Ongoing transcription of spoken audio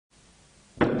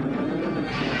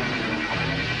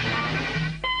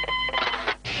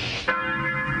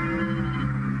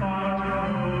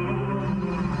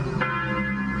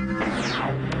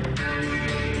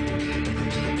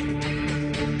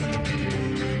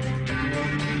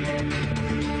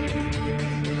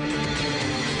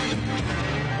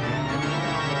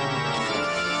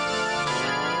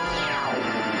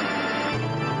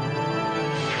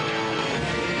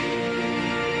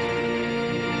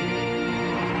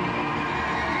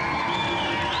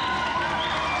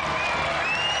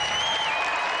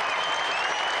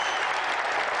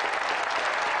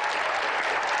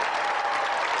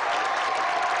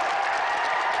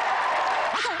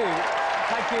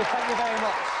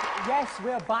Yes,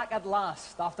 we're back at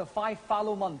last, after 5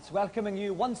 fallow months, welcoming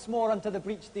you once more onto the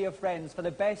breach, dear friends, for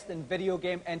the best in video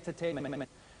game entertainment.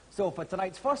 So, for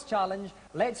tonight's first challenge,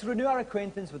 let's renew our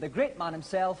acquaintance with the great man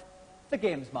himself, the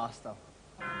Gamesmaster.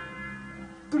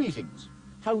 Greetings.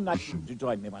 How nice to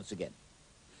join me once again.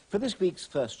 For this week's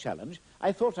first challenge,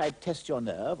 I thought I'd test your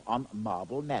nerve on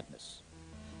Marble Madness.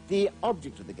 The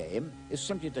object of the game is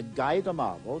simply to guide a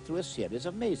marble through a series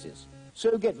of mazes.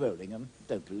 So get rolling and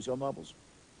don't lose your marbles.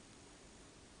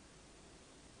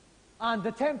 And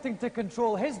attempting to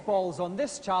control his balls on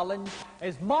this challenge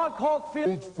is Mark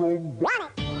Hawkfield from...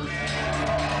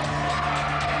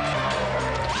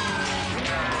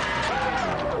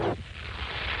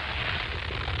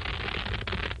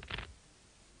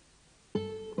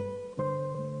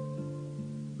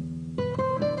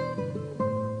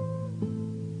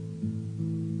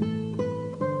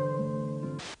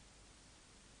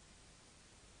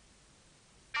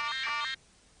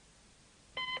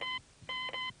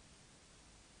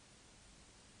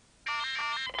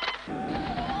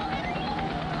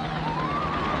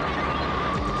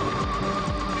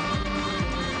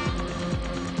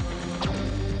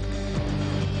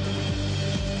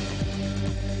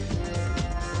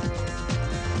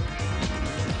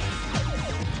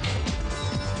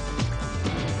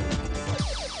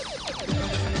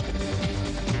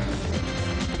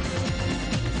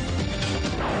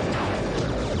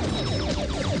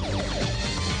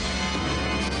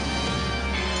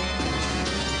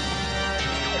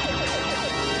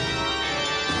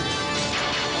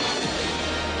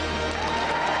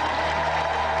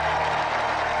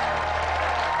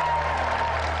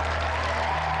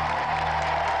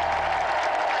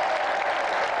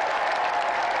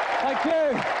 Thank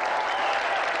you.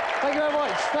 Thank you very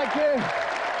much. Thank you.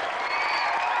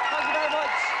 Thank you very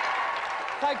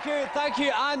much. Thank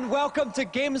you, and welcome to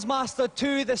Gamesmaster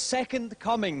 2, the second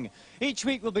coming. Each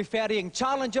week we'll be ferrying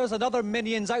challengers and other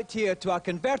minions out here to our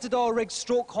converted oil rig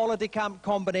stroke holiday camp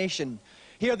combination.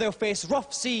 Here they'll face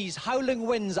rough seas, howling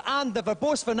winds, and the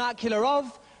verbose vernacular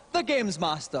of the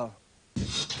Gamesmaster.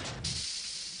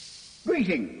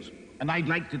 Greetings. And I'd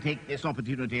like to take this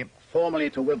opportunity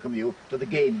formally to welcome you to the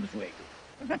Games Rig.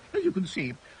 In fact, as you can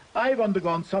see, I've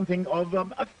undergone something of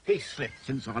a facelift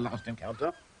since our last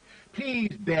encounter.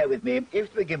 Please bear with me if,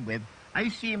 to begin with, I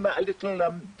seem a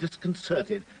little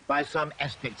disconcerted by some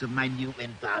aspects of my new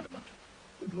environment.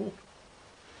 Good Lord.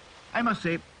 I must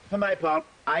say, for my part,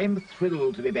 I'm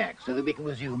thrilled to be back so that we can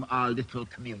resume our little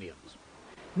communions.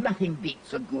 Nothing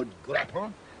beats a good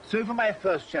grapple, so for my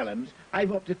first challenge,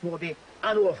 I've opted for the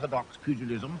unorthodox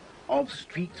pugilism of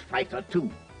Street Fighter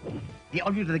 2. The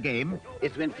object of the game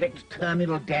is to inflict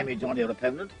terminal damage on your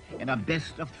opponent in a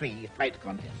best-of-3 fight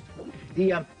contest.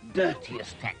 The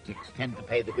dirtiest tactics tend to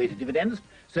pay the greater dividends,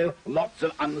 so lots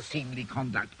of unseemly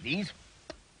conduct, please.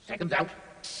 Seconds out.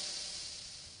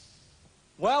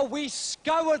 Well, we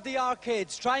scoured the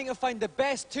arcades trying to find the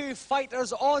best 2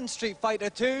 fighters on Street Fighter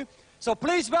 2. So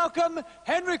please welcome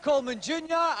Henry Coleman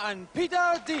Jr. and Peter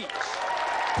Deitch.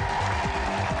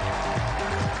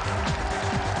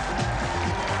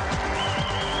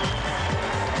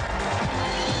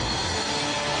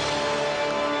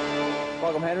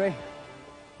 Welcome, Henry.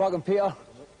 Welcome, Peter.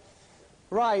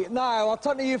 Right, now, I'll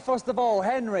turn to you first of all.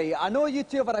 Henry, I know you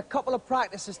two have had a couple of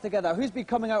practices together. Who's been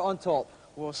coming out on top?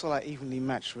 Well, it's all like evenly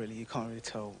matched, really. You can't really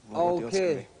tell what the odds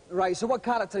could be. Right, so what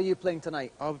character are you playing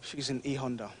tonight? I'll be choosing E.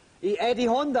 Honda. Eddie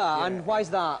Honda, yeah. And why's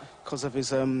that? Because of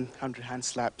his 100-hand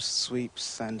slaps,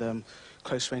 sweeps, and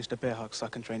close-range to bear hugs, so I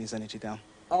can drain his energy down.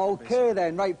 Okay, basically.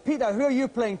 Then. Right, Peter, who are you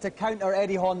playing to counter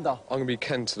Eddie Honda? I'm going to be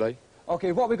Ken today.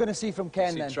 Okay, what are we going to see from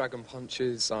Ken, then? Dragon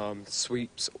punches,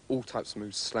 sweeps, all types of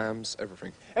moves, slams,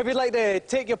 everything. If you'd like to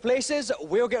take your places,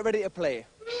 we'll get ready to play.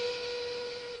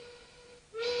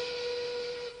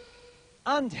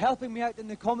 And helping me out in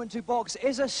the commentary box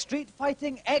is a street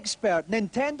fighting expert,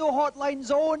 Nintendo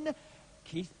Hotline's own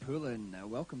Keith Poulin.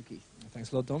 Welcome, Keith.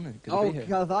 Thanks a lot, Don. Good to be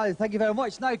here. Thank you very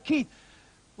much. Now, Keith,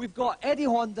 we've got Eddie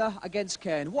Honda against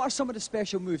Ken. What are some of the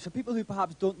special moves for people who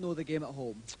perhaps don't know the game at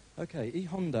home? Okay, E.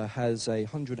 Honda has a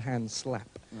 100-hand slap,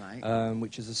 right.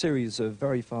 Which is a series of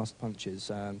very fast punches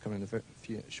coming in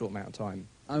a short amount of time.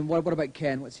 And what about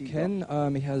Ken? What's he got?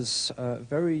 Ken, he has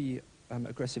very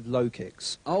aggressive low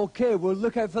kicks. Okay, we'll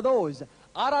look out for those.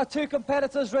 Are our 2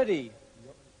 competitors ready?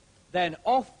 Yep. Then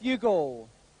off you go.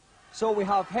 So we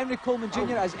have Henry Coleman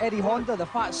Jr. as Eddie Honda, the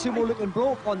fat sumo-looking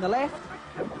bloke on the left.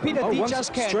 Peter Deitch as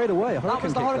Ken. Straight away, that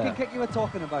was the hurricane kick you were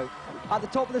talking about. At the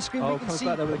top of the screen, we can see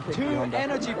 2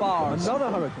 energy bars.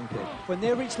 Another hurricane kick. When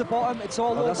they reach the bottom, it's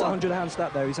all over. That's a 100-hand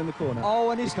slap there. He's in the corner. Oh,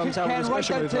 and he comes out with a right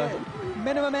special down move to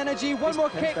minimum energy. One more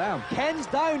Ken's kick. down. Ken's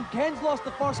down. Ken's lost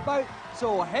the first bout.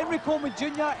 So Henry Coleman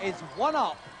Jr. is 1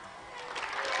 up.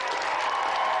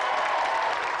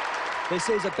 This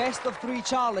is a best of 3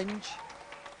 challenge.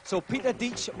 So Peter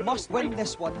Deitch must win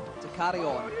this one to carry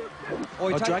on. Oh,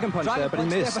 he tried dragon punch there, but he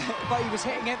missed. but he was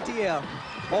hitting empty air.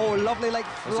 Oh, lovely, like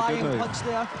flying punch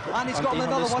there. And he's got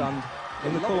another one.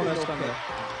 In the Lovely corner, low stunned kick. there.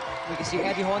 We can see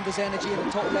Eddie Honda's energy in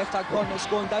the top left-hand corner. It's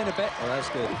going down a bit. Oh, that's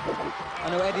good. I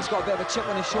know Eddie's got a bit of a chip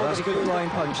on his shoulder. That's a good flying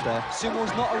punch there.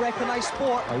 Sumo's not a recognised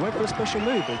sport. I went for a special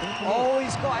move, but Oh,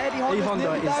 he's got Eddie Honda's Honda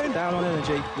nearly is down. down on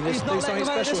energy. He needs He's to do not letting something him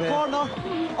out of special this here. corner.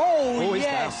 Oh, he's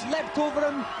yes, down. leapt over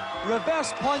him.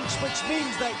 Reverse punch, which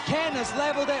means that Ken has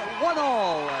levelled it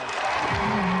 1-all.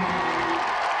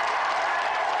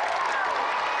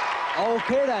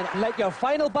 Okay then, let your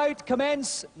final bout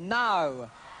commence now.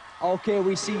 Okay,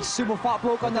 we see Sumo Fat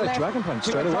Bloke on the Okay, left. dragon punch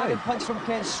Took a straight away. dragon punch from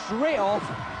Ken straight off.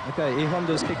 Okay, E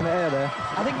Honda's kicking the air there.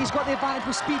 I think he's got the advantage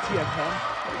with speed here, Ken.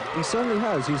 He certainly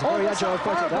has. He's a very that's agile a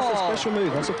fighter. That's a fireball. special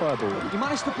move. That's a fireball. He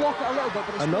managed to block it a little bit,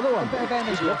 but it's Another got one. a bit of energy.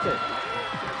 He's blocked it.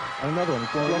 Another one.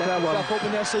 Block that Left one. himself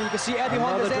open there, so you can see Eddie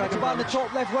Another Honda's energy dragon bar in the punch.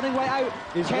 top left, running right out.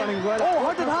 He's running right Oh,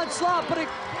 out. 100 hand slap, but it...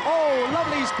 Oh,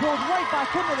 lovely, he's pulled right back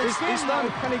into this game He's now.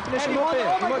 done. Can he finish Eddie him off Honda, here?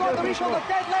 oh He my might God, do a the reach finish on him the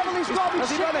off. dead level, he's got him, Has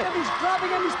he shaking done it? him, he's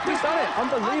grabbing him, he's He's done it. And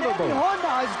Unbelievable. Eddie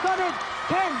Honda has done it.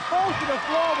 Ken falls to the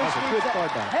floor, which That's a means good that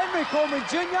fight back. Henry Coleman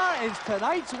Jr. is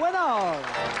tonight's winner.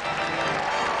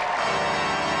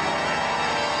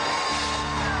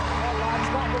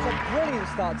 That was a brilliant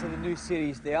start to the new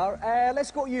series there.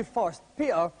 Let's go to you first.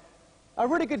 Peter, a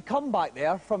really good comeback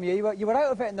there from you. You were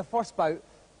out of it in the first bout.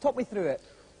 Talk me through it.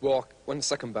 Well, when the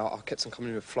second bout, I kept on coming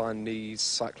in with flying knees,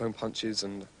 cyclone punches,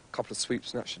 and a couple of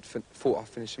sweeps, and actually thought I'd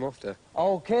finish him off there.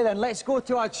 OK, then let's go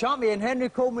to our champion, Henry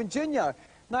Coleman Jr.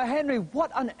 Now, Henry,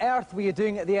 what on earth were you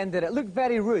doing at the end of it? It looked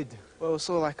very rude. Well, it's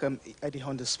sort of like Eddie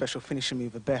Honda's special finishing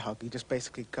move, a bear hug. He just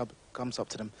basically comes up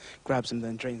to them, grabs them,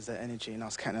 then drains their energy, and I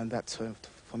was counting on that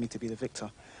for me to be the victor.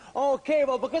 OK,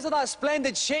 well, because of that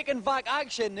splendid shake and back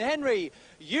action, Henry,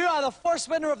 you are the first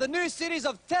winner of the new series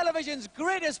of television's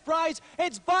greatest prize.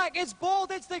 It's back, it's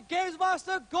bold, it's the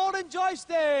Gamesmaster Golden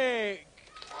Joystick.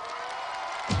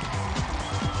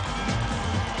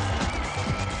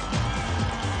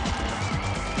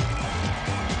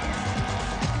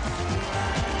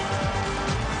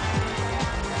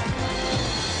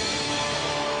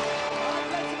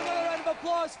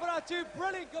 Applause for our two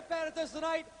brilliant competitors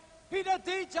tonight, Peter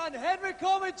Deitch and Henry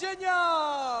Coleman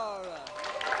Jr.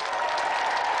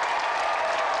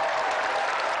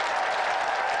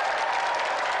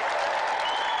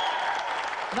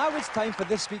 Now it's time for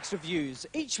this week's reviews.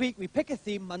 Each week we pick a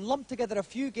theme and lump together a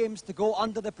few games to go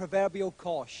under the proverbial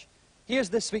cosh. Here's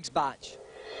this week's batch.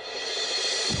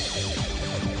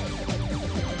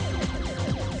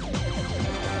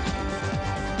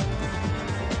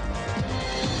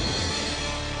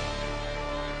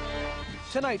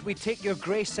 Tonight we take your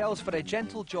grey cells for a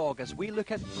gentle jog as we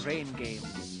look at brain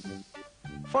games.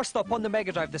 First up on the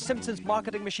Mega Drive, the Simpsons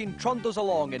marketing machine trundles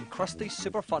along in Krusty's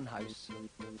Super Funhouse.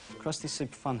 Krusty's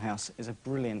Super Funhouse is a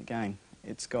brilliant game.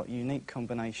 It's got a unique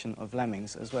combination of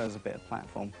lemmings as well as a bit of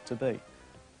platform to boot.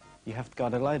 You have to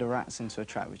guide a load of rats into a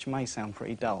trap, which may sound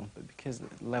pretty dull, but because the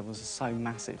levels are so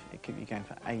massive, it keeps you going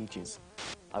for ages.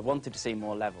 I wanted to see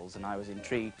more levels, and I was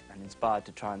intrigued and inspired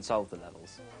to try and solve the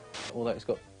levels. Although it's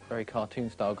got very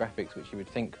cartoon-style graphics, which you would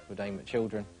think would aim at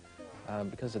children,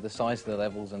 because of the size of the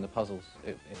levels and the puzzles,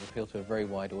 it appealed to a very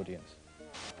wide audience.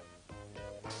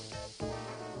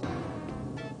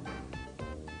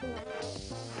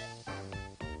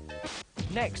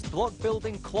 Next,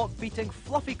 block-building, clock-beating,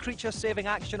 fluffy creature-saving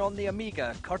action on the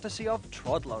Amiga, courtesy of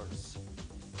Troddlers.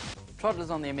 Troddlers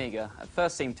on the Amiga at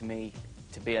first seemed to me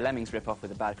to be a Lemmings rip-off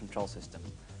with a bad control system.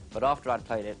 But after I'd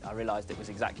played it, I realised it was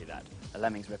exactly that, a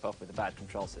Lemmings rip-off with a bad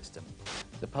control system.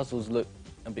 The puzzles look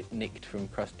a bit nicked from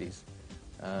Krusty's,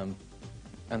 and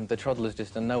the Troddlers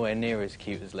just are nowhere near as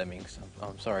cute as Lemmings.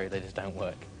 I'm sorry, they just don't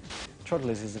work.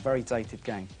 Troddlers is a very dated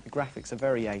game. The graphics are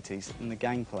very 80s, and the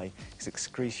gameplay is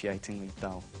excruciatingly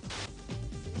dull.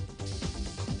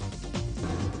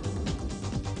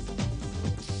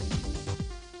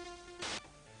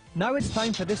 Now it's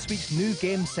time for this week's new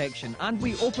game section, and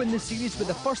we open the series with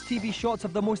the first TV shots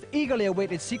of the most eagerly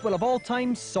awaited sequel of all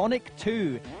time, Sonic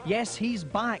 2. Yes, he's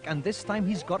back, and this time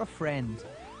he's got a friend.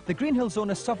 The Green Hill Zone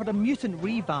has suffered a mutant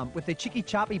revamp, with the cheeky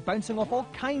chappy bouncing off all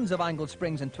kinds of angled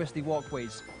springs and twisty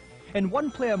walkways. In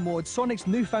one-player mode, Sonic's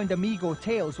newfound amigo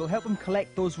Tails will help him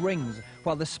collect those rings,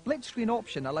 while the split-screen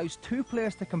option allows two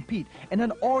players to compete in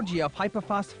an orgy of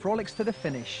hyperfast frolics to the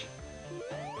finish.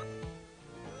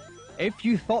 If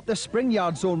you thought the Spring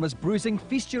Yard Zone was bruising,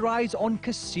 feast your eyes on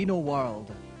Casino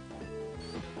World.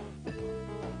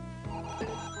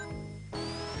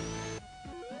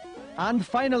 And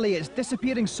finally, it's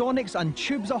disappearing Sonics and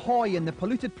Tubes Ahoy in the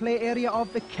polluted play area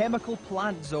of the Chemical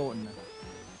Plant Zone.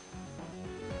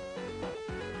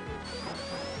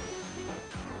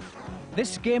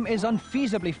 This game is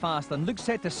unfeasibly fast and looks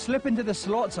set to slip into the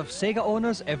slots of Sega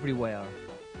owners everywhere.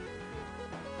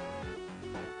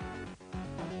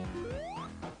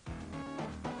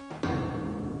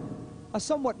 A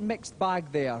somewhat mixed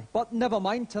bag there, but never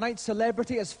mind, tonight's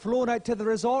celebrity has flown out to the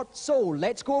resort, so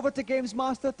let's go over to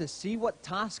Gamesmaster to see what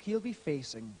task he'll be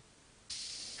facing.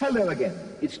 Hello again.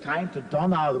 It's time to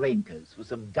don our raincoats for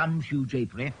some gumshoe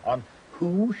japery on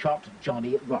Who Shot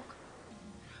Johnny Rock.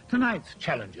 Tonight's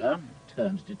challenger,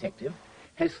 turned detective,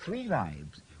 has 3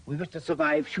 lives with which to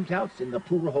survive shootouts in the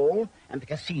pool hall and the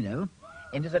casino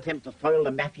in his attempt to foil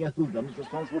the mafia hoodlums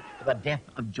responsible for the death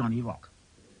of Johnny Rock.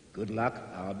 Good luck.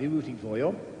 I'll be rooting for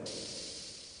you.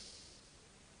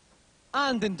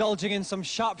 And indulging in some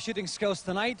sharpshooting skills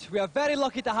tonight, we are very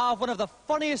lucky to have one of the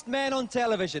funniest men on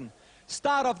television.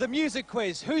 Star of the music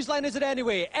quiz, Whose Line Is It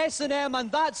Anyway? S&M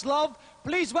and That's Love.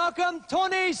 Please welcome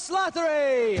Tony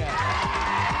Slattery.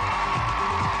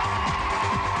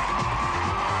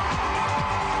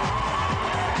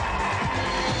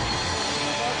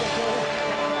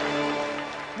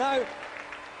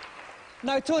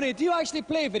 Now, Tony, do you actually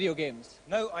play video games?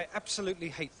 No, I absolutely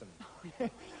hate them.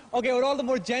 Okay, well, all the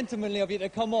more gentlemanly of you to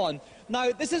come on.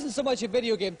 Now, this isn't so much a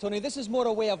video game, Tony. This is more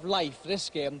a way of life, this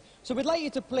game. So we'd like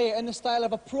you to play it in the style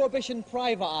of a Prohibition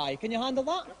Private Eye. Can you handle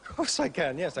that? Of course I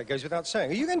can, yes, that goes without saying.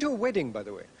 Are you going to a wedding, by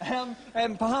the way?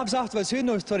 Perhaps afterwards, who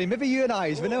knows, Tony? Maybe you and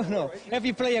I, we never know, if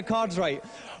you play your cards right.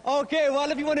 Okay,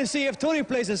 well, if you want to see if Tony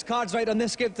plays his cards right on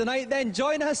this game tonight, then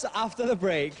join us after the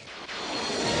break.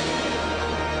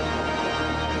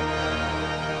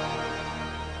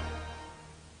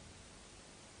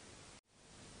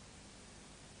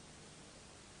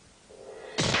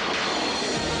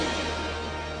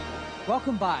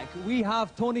 Welcome back. We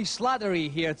have Tony Slattery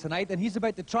here tonight, and he's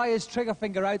about to try his trigger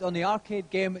finger out on the arcade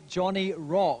game Johnny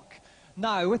Rock.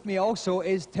 Now, with me also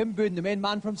is Tim Boone, the main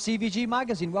man from CVG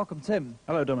Magazine. Welcome, Tim.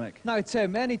 Hello, Dominic. Now,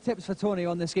 Tim, any tips for Tony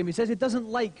on this game? He says he doesn't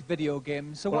like video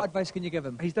games, so what advice can you give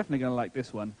him? He's definitely going to like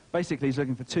this one. Basically, he's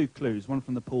looking for 2 clues, one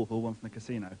from the pool hall, one from the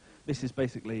casino. This is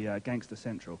basically Gangster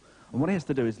Central. And what he has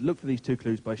to do is look for these 2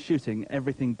 clues by shooting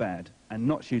everything bad and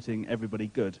not shooting everybody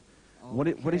good.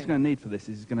 Okay. What he's going to need for this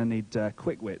is he's going to need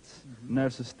quick wits,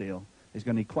 nerves of steel. He's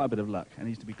going to need quite a bit of luck, and he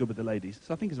needs to be good with the ladies.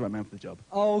 So I think he's the right man for the job.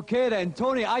 Okay then,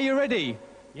 Tony, are you ready?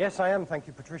 Yes, I am, thank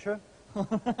you, Patricia.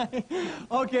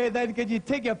 Okay then, can you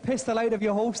take your pistol out of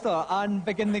your holster and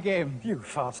begin the game? You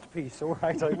fast piece, all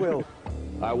right, I will.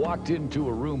 I walked into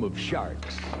a room of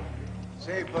sharks.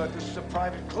 Say, bud, this is a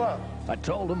private club. I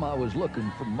told them I was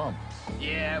looking for months.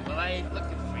 Yeah, well, I ain't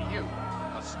looking for you.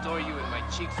 I'll store you in my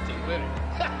cheeks till winter.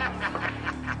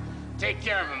 Take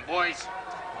care of him, boys.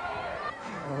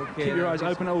 Okay, keep your eyes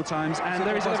open at all times, and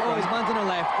there he is. Oh, his man's on the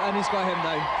left, and he's got him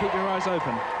now. Keep your eyes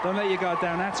open. Don't let your guard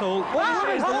down at all.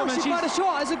 She's got a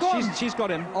shot. Has it gone? She's got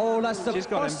him. Oh, that's the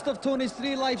first of Tony's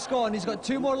 3 lives gone. He's got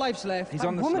 2 more lives left. He's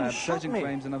on the slab. Surgeon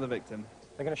claims another victim.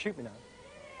 They're going to shoot me now.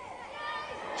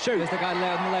 Shoot. There's the guy on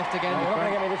the left again. They're not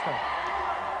going to get me this time.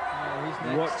 No, he's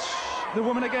next. Watch the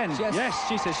woman again. Yes,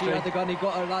 she says she had the gun. He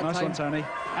got her that time. Nice one, Tony.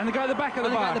 And the guy at the back of the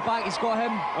bar. The guy at the back, he's got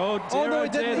him. Oh, dear, no, he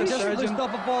didn't. He just missed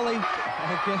off a volley.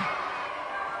 Okay.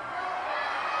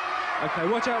 Okay,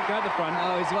 watch out, guy at the front.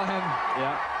 Oh, he's got him.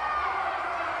 Yeah.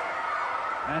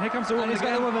 And here comes the woman again. He's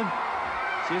got the woman.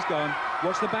 She's gone.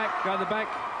 Watch the back, guy at the back.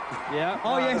 Yeah.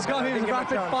 Oh, yeah, he's got him. He's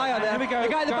rapid fire there. Here we go. The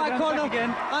guy at the back corner.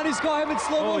 Again. And he's got him in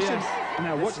slow motion. Yes.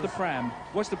 Now, watch the pram.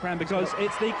 Watch the pram because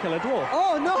it's the killer dwarf.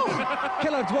 Oh, no!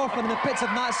 Killer dwarf from the pits of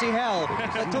Nazi hell.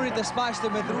 Tony dispatched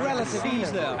him with relative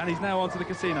ease there. And he's now on to the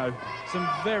casino. Some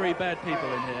very bad people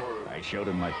in here. I showed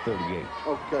him my 38.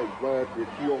 Okay, glad that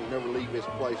you don't never leave this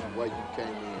place the way you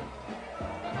came in.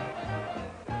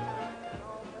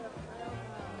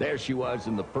 There she was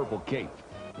in the purple cape,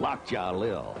 Lockjaw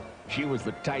Lil. She was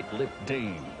the tight-lipped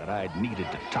dame that I needed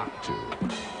to talk to.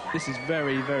 This is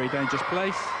very, very dangerous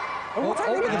place. Oh, they're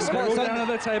all down at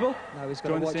the table. Now he's got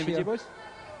Join to the watch CVG boys.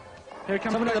 Here he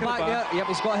comes. Someone at the back, yeah. Yep,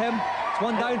 he's got him. It's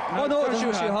one down. No, no, it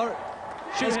doesn't shoot her.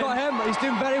 He's got him. He's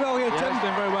doing very well here, Tim. He's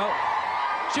doing very well.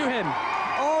 Shoot him.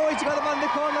 Oh, he's got him on the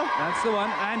corner. That's the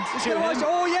one. And shoot him.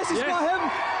 Oh, yes, he's got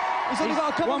him. He's only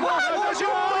got a couple more. Oh,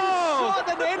 shot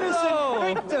an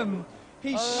innocent victim.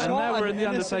 He's shot And now we're an in the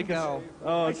innocent Undertaker's. girl.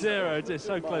 Oh, dear, oh dear.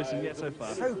 So close and yet so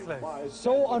far. So close.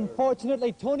 So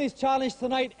unfortunately, Tony's challenge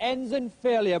tonight ends in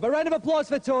failure. But round of applause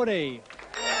for Tony.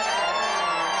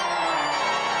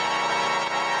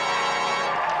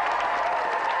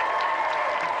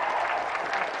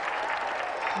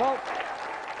 Well,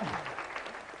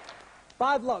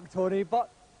 bad luck, Tony, but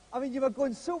I mean, you were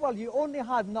going so well. You only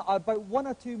had about 1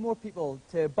 or 2 more people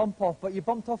to bump off, but you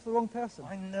bumped off the wrong person.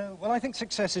 I know. Well, I think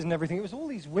success isn't everything. It was all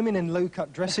these women in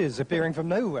low-cut dresses appearing from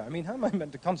nowhere. I mean, how am I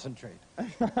meant to concentrate?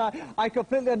 I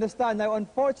completely understand. Now,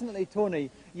 unfortunately, Tony,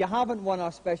 you haven't won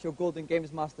our special Golden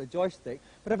Gamesmaster joystick,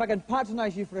 but if I can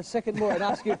patronise you for a second more and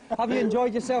ask you, have you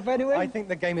enjoyed yourself anyway? I think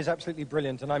the game is absolutely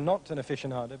brilliant, and I'm not an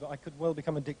aficionado, but I could well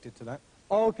become addicted to that.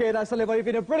 Okay, that's lovely. You've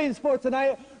been a brilliant sport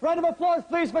tonight. Round of applause,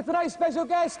 please, for tonight's special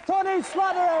guest, Tony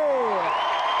Slattery.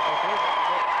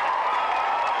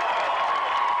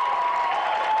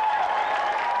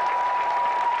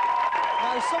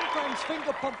 Now, sometimes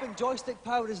finger-pumping joystick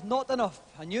power is not enough,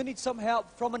 and you need some help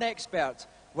from an expert.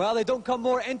 Well, they don't come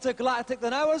more intergalactic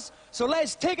than ours, so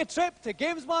let's take a trip to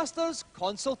Gamesmaster's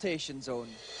Consultation Zone.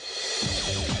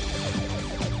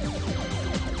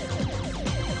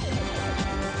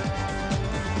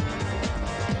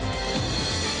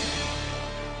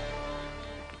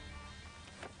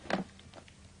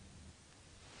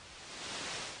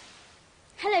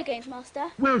 Hello,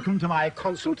 Gamesmaster. Welcome to my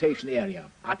consultation area,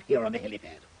 up here on the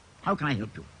helipad. How can I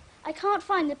help you? I can't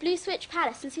find the Blue Switch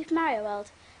Palace in Super Mario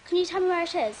World. Can you tell me where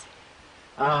it is?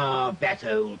 Ah, that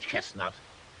old chestnut.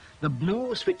 The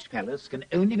Blue Switch Palace can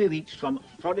only be reached from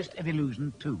Forest of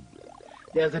Illusion 2.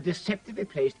 There's a deceptively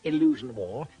placed illusion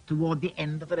wall toward the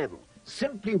end of the level.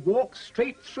 Simply walk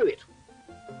straight through it.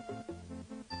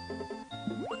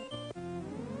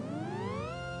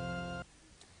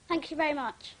 Thank you very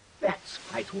much. That's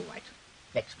quite all right.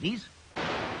 Next, please.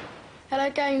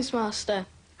 Hello, Gamesmaster.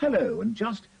 Hello, and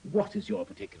just what is your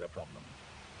particular problem?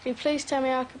 Could you please tell me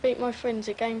how I can beat my friends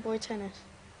at Game Boy Tennis?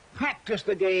 Practice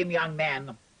the game, young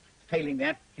man. Failing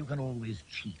that, you can always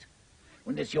cheat.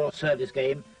 When it's your service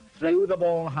game, throw the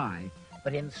ball high,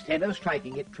 but instead of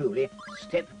striking it truly,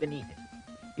 step beneath it.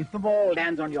 If the ball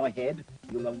lands on your head,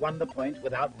 you'll have won the point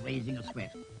without raising a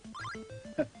sweat.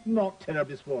 Not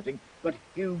terribly sporting, but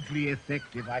hugely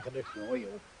effective, I can assure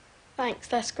you. Thanks,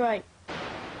 that's great.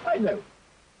 I know.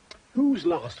 Who's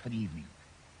last for the evening?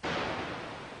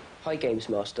 Hi,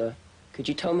 Gamesmaster. Could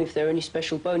you tell me if there are any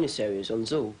special bonus areas on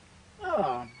Zool?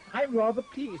 Ah, I'm rather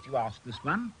pleased you asked this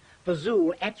one. For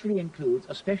Zool actually includes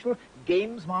a special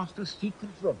Gamesmaster secret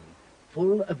room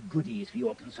full of goodies for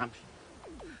your consumption.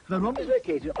 The room is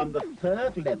located on the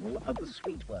 3rd level of the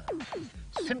Sweet World.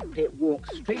 Simply walk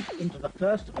straight into the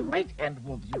first right-hand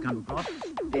wall that you come across,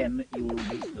 then you'll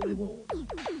meet the rewards.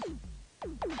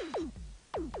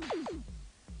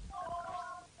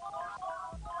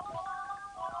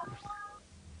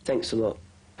 Thanks a lot.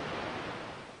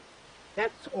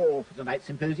 That's all for tonight's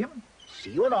symposium.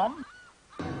 See you anon.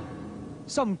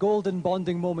 Some golden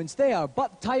bonding moments there,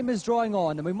 but time is drawing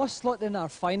on and we must slot in our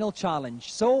final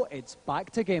challenge. So it's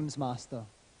back to Gamesmaster.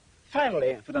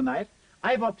 Finally, for tonight,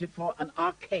 I've opted for an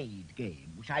arcade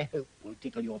game, which I hope will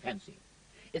tickle your fancy.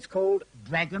 It's called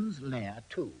Dragon's Lair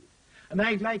 2, and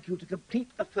I'd like you to complete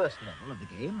the first level of the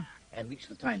game and reach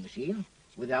the time machine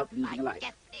without losing a life.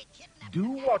 Do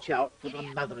watch out for the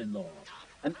mother-in-law,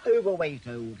 an overweight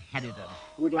old harridan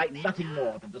who would like nothing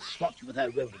more than to swat you with her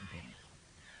rolling pin.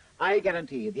 I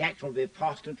guarantee the action will be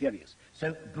fast and furious,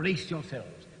 so brace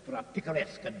yourselves for a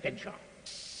picaresque adventure.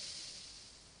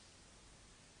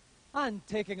 And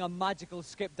taking a magical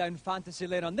skip down fantasy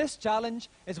lane on this challenge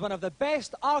is one of the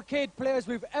best arcade players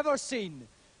we've ever seen.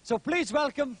 So please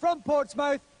welcome from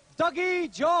Portsmouth,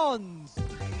 Dougie Johns.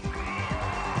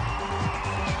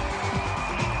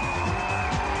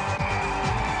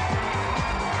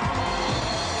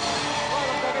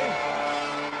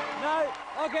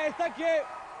 Okay, thank you.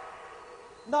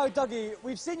 Now, Dougie,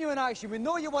 we've seen you in action. We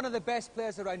know you're one of the best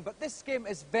players around, but this game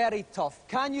is very tough.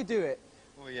 Can you do it?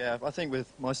 Well, yeah, I think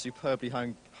with my superbly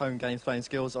home games playing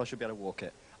skills, I should be able to walk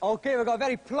it. Okay, we've got a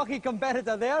very plucky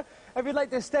competitor there. If you'd like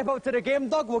to step up to the game,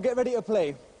 Doug, we'll get ready to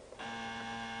play.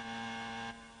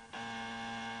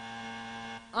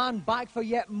 And back for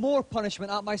yet more punishment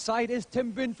at my side is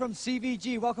Tim Boone from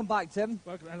CVG. Welcome back, Tim.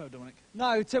 Welcome. Hello, Dominic.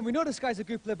 Now, Tim, we know this guy's a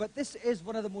good player, but this is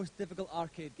one of the most difficult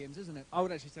arcade games, isn't it? I would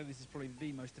actually say this is probably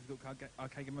the most difficult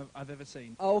arcade game I've ever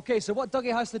seen. Okay, so what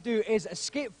Dougie has to do is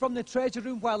escape from the treasure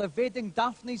room while evading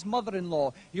Daphne's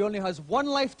mother-in-law. He only has 1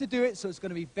 life to do it, so it's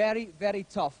going to be very, very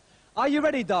tough. Are you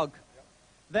ready, Doug? Yep.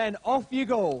 Then off you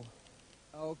go.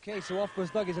 Okay, so off goes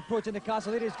Doug. He's approaching the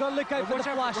castle here. He's got to look out for the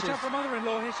flashes. Watch out for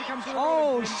mother-in-law. Here she comes.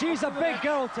 Oh, she's a big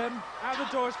girl, Tim. Out the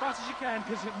door as fast as you can,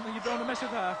 because you don't want to mess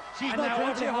with her. She's and not now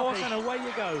onto your horse happy. and away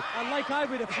you go. Like I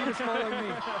would if she was following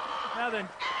me. Now then,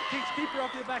 keep her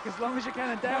off your back as long as you can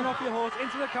and down off your horse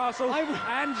into the castle,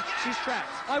 and she's trapped.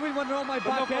 I wouldn't want her on my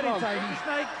back anytime. The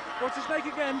snake. Watch the snake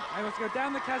again. I want to go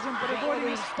down the chasm, but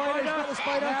avoiding the spider. The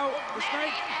spider. Now the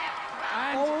snake.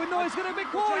 And oh no, it's going to be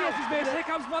glorious. He's made it. Here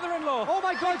comes mother-in-law. Oh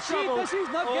my God, she's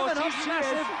not giving up. She's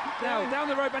massive. Now down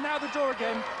the rope, and now the door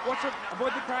again. Watch her.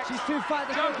 Avoid the cracks. She's too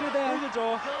fat to go through there. Through the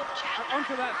door.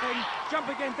 Onto that thing. Jump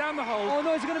again down the hole. Oh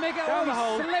no, he's going to make it. Down the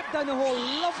hole. Slip down the hole.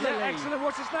 Lovely. Yeah, excellent.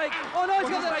 Watch the snake. Oh no,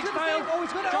 he's got the snake's tail. Oh,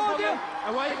 he's got it. Jump Oh on dear.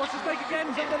 there. Away. Watch the snake again.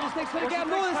 The snake's going to get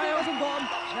him. No, the snake hasn't got him.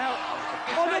 Now.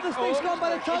 Oh no, the snake's gone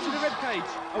by the tongue. Into the rib cage.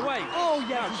 Away. Oh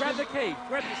yes. Now grab the key.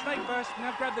 Grab the snake first.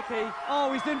 Now grab the key.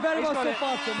 Oh, he's doing very well so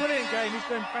far. Brilliant game. He's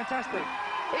doing fantastic.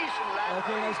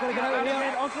 Okay, now he's going to get out of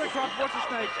here. Onto the crop. Watch the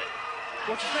snake.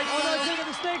 Watch the snake. Oh no, he's going to get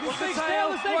the snake. The snake's tail.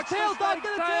 The snake's Watch tail. the Doug, snake's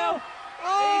get the tail. tail.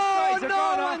 Oh He's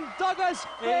no, and Doug has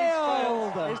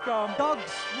failed. He's gone. Doug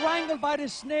strangled by the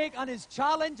snake, and his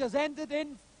challenge has ended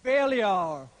in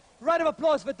failure. Round of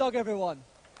applause for Doug, everyone.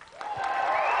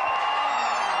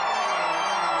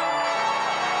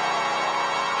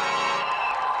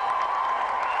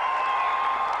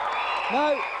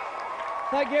 No,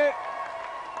 thank you.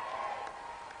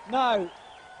 No,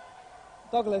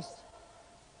 Douglas.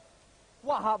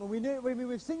 What happened?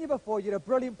 We've seen you before. You're a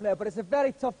brilliant player, but it's a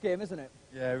very tough game, isn't it?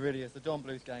 Yeah, it really is. The Don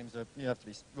Blues games you have to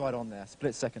be right on there,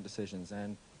 split-second decisions,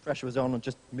 and pressure was on and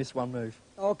just missed one move.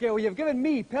 Okay, well, you've given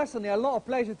me personally a lot of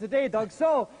pleasure today, Doug.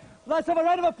 So let's have a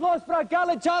round of applause for our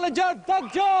gallant challenger,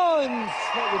 Doug Jones.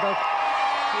 Thank you, Doug.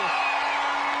 Cheers.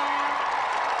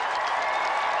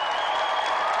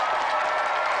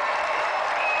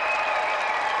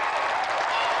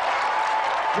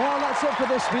 Well, that's it for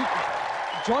this week.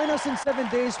 Join us in 7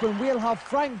 days when we'll have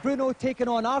Frank Bruno taking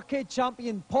on arcade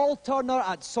champion Paul Turner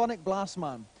at Sonic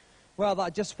Blastman. Well,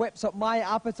 that just whips up my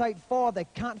appetite for the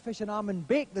catfish and almond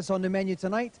bake that's on the menu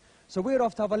tonight. So we're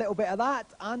off to have a little bit of that,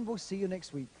 and we'll see you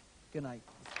next week. Good night.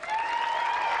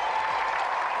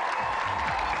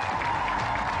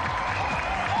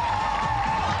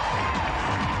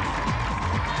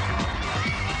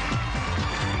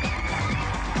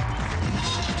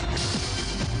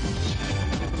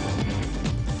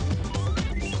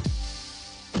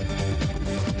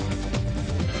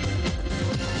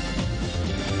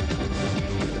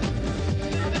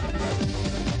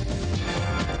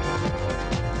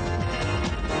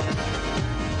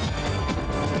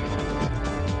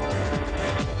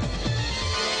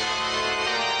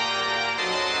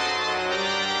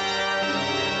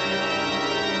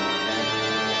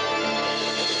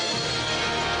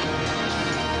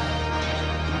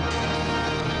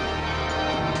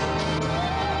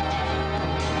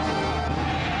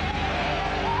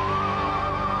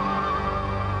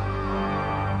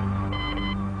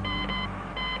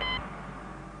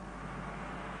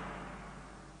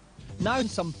 Now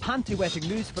some panty-wetting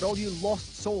news for all you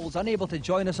lost souls unable to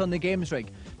join us on the Games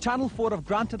Rig. Channel 4 have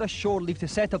granted us shore leave to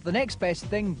set up the next best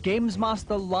thing,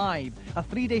 Gamesmaster Live, a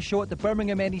 3-day show at the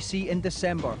Birmingham NEC in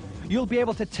December. You'll be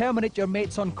able to terminate your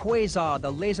mates on Quasar,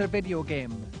 the laser video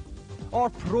game,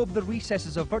 or probe the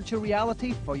recesses of virtual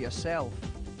reality for yourself.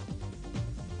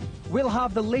 We'll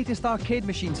have the latest arcade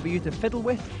machines for you to fiddle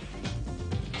with.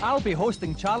 I'll be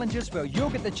hosting challenges where you'll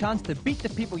get the chance to beat the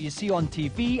people you see on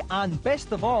TV, and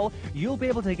best of all, you'll be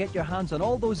able to get your hands on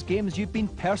all those games you've been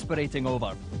perspirating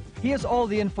over. Here's all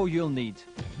the info you'll need.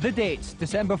 The dates,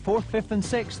 December 4th, 5th and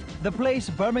 6th. The place,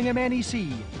 Birmingham NEC.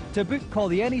 To book, call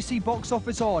the NEC box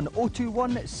office on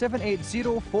 021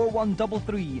 780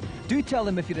 4133. Do tell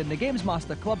them if you're in the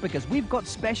Gamesmaster Club, because we've got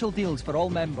special deals for all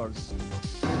members.